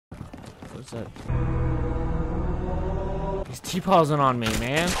What's that? He's T-posing on me,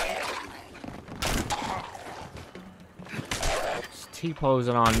 man. He's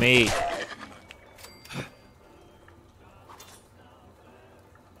T-posing on me.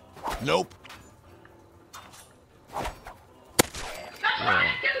 Nope.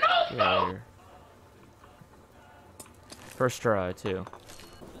 Yeah, here. First try, too.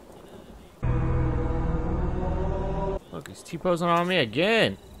 Look, he's T-posing on me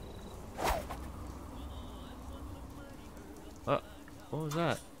again. What was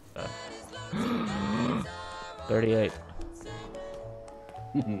that? 38.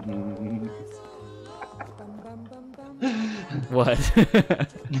 What?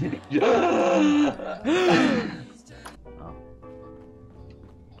 Oh.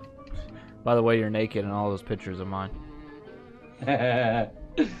 By the way, you're naked in all those pictures of mine.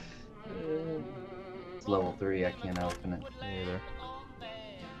 It's level 3, I can't open it. Me either.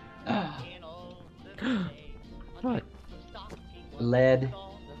 What? Lead.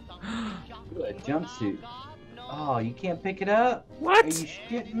 Ooh, a jumpsuit. Oh, you can't pick it up? What? Are you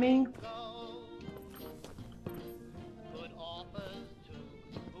shitting me?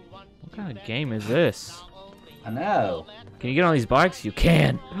 What kind of game is this? I know. Can you get on these bikes? You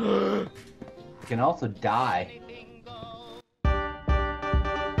can. You can also die.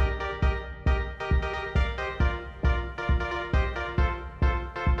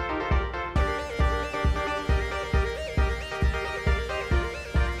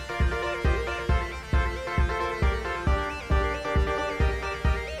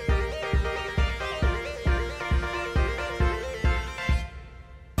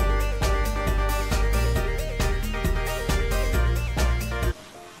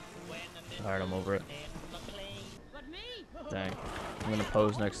 Alright, I'm over it. Dang. I'm gonna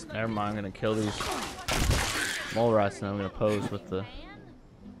pose next. Never mind, I'm gonna kill these mole rats and I'm gonna pose with the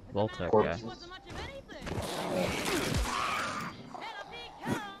Voltec guy.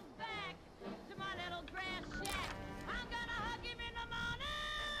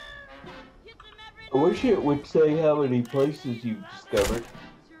 I wish it would say how many places you've discovered.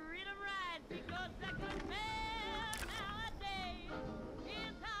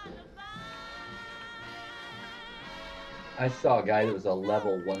 I saw a guy that was a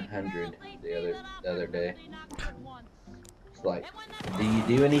level 100 the other day. It's like, do you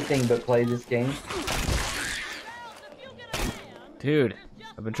do anything but play this game? Dude,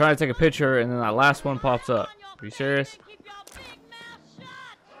 I've been trying to take a picture and then that last one pops up. Are you serious?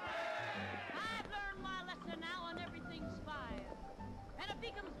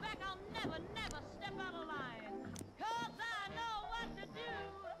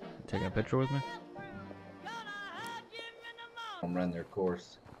 Taking a picture with me? Run their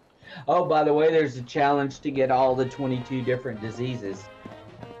course. Oh, by the way, there's a challenge to get all the 22 different diseases.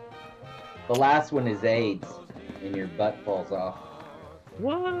 The last one is AIDS, and your butt falls off.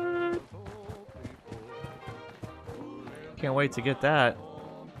 What? Can't wait to get that.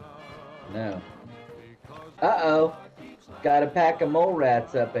 No. Uh-oh. Got a pack of mole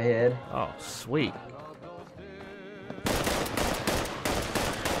rats up ahead. Oh, sweet.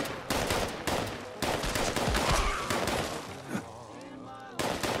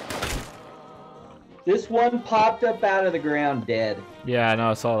 This one popped up out of the ground dead. Yeah, I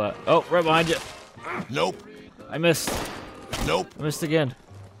know, I saw that. Oh, right behind you. Nope. I missed. Nope. I missed again.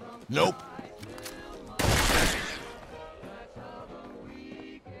 Nope.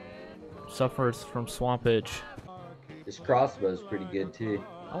 Suffers from swamp itch. This crossbow's pretty good too.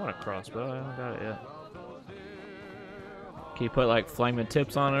 I want a crossbow. I haven't got it yet. Can you put like flaming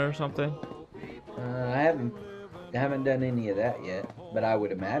tips on it or something? I haven't done any of that yet, but I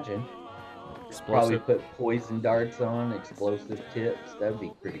would imagine. Probably Explosive. put poison darts on, explosive tips. That would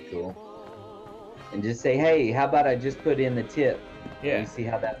be pretty cool. And just say, hey, how about I just put in the tip? Yeah. And see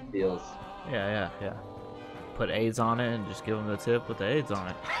how that feels. Yeah. Put AIDS on it and just give them the tip with the AIDS on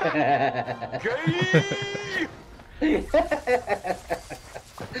it.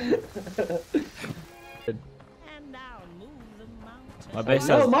 My base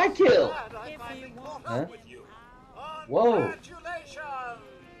Oh, has... my kill! Huh? Whoa!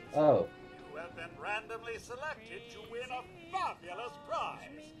 Oh. You have been randomly selected to win a fabulous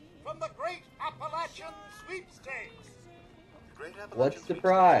prize from the Great Appalachian Sweepstakes. What's the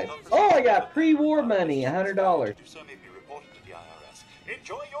prize? Oh, I got pre-war money, $100. So may be reported to the IRS.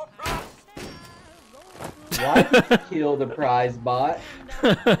 Enjoy your prize. Why did you kill the prize bot?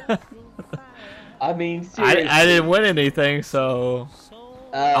 I mean, seriously. I didn't win anything, so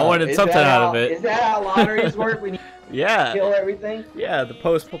I wanted something out of it. Is that how lotteries work? When Yeah. kill everything? Yeah, the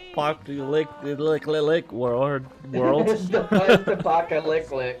post-apocalyptic world. The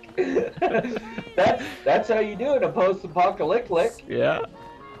post-apocalyptic. That's how you do it, a post-apocalyptic. Yeah.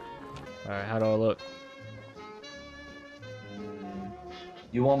 Alright, how do I look?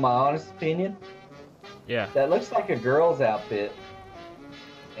 You want my honest opinion? Yeah. That looks like a girl's outfit.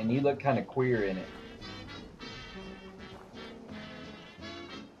 And you look kind of queer in it.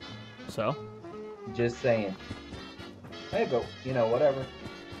 So? Just saying. Hey, but, you know, whatever.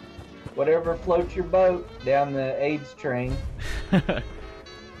 Whatever floats your boat down the AIDS train.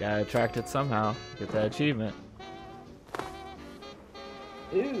 Gotta attract it somehow. Get that achievement.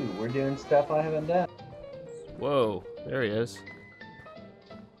 Ooh, we're doing stuff I haven't done. Whoa, there he is.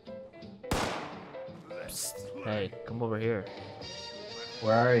 Psst. Hey, come over here.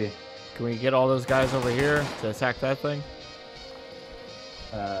 Where are you? Can we get all those guys over here to attack that thing?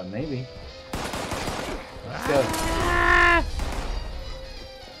 Maybe. Let's go.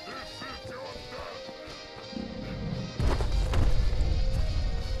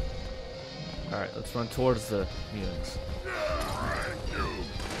 Alright, let's run towards the mutants.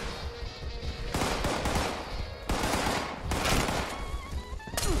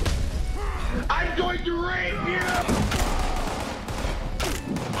 I'm going to rape you!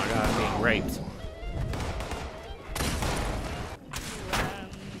 Oh my god, I'm being raped.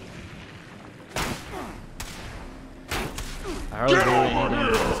 I hardly do any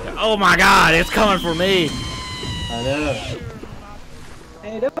damage to this guy. Oh my god, it's coming for me! I know.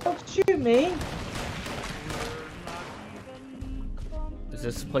 Hey, don't shoot me. Is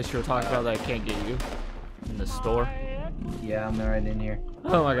this the place you were talking about that I can't get you? In the store? Yeah, I'm right in here.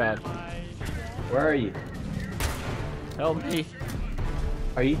 Oh my god. Where are you? Help me.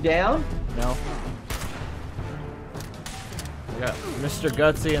 Are you down? No. I got Mr.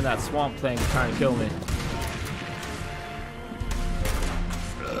 Gutsy and that swamp thing trying to kill me.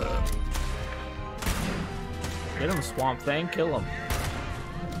 Get him, swamp thing. Kill him.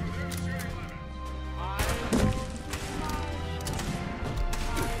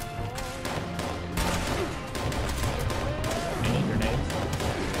 Any grenades?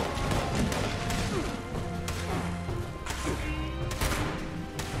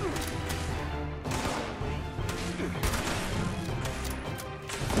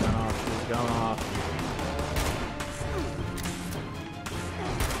 Going off. She's going off.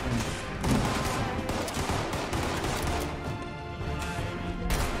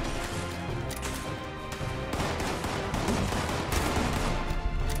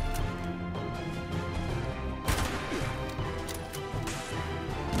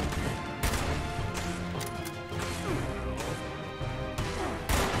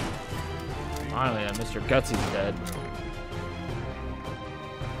 Finally, Mr. Gutsy's dead.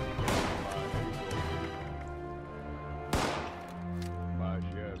 My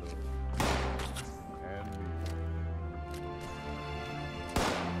shadow and me.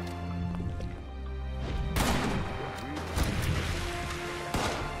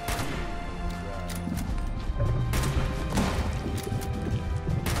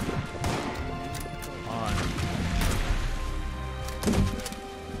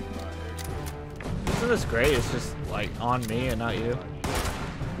 Isn't this great? It's just like on me and not you.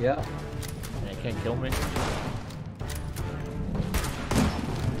 Yeah. And it can't kill me.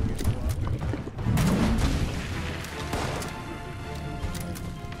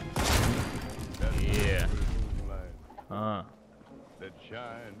 Yeah. Huh. That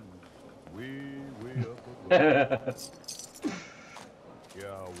shine way, way up above.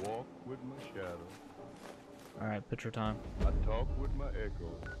 Yeah, I walk with my shadow. Alright, picture time. I talk with my echo.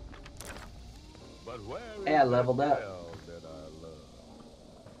 But where is Hey, I leveled that up. gal that I love?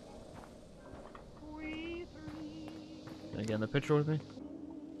 Can I get in the picture with me?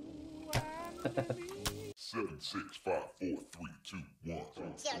 7, 6, 5, 4, 3, 2, 1. You'll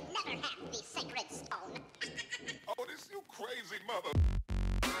never have the sacred stone. Oh, this you crazy mother.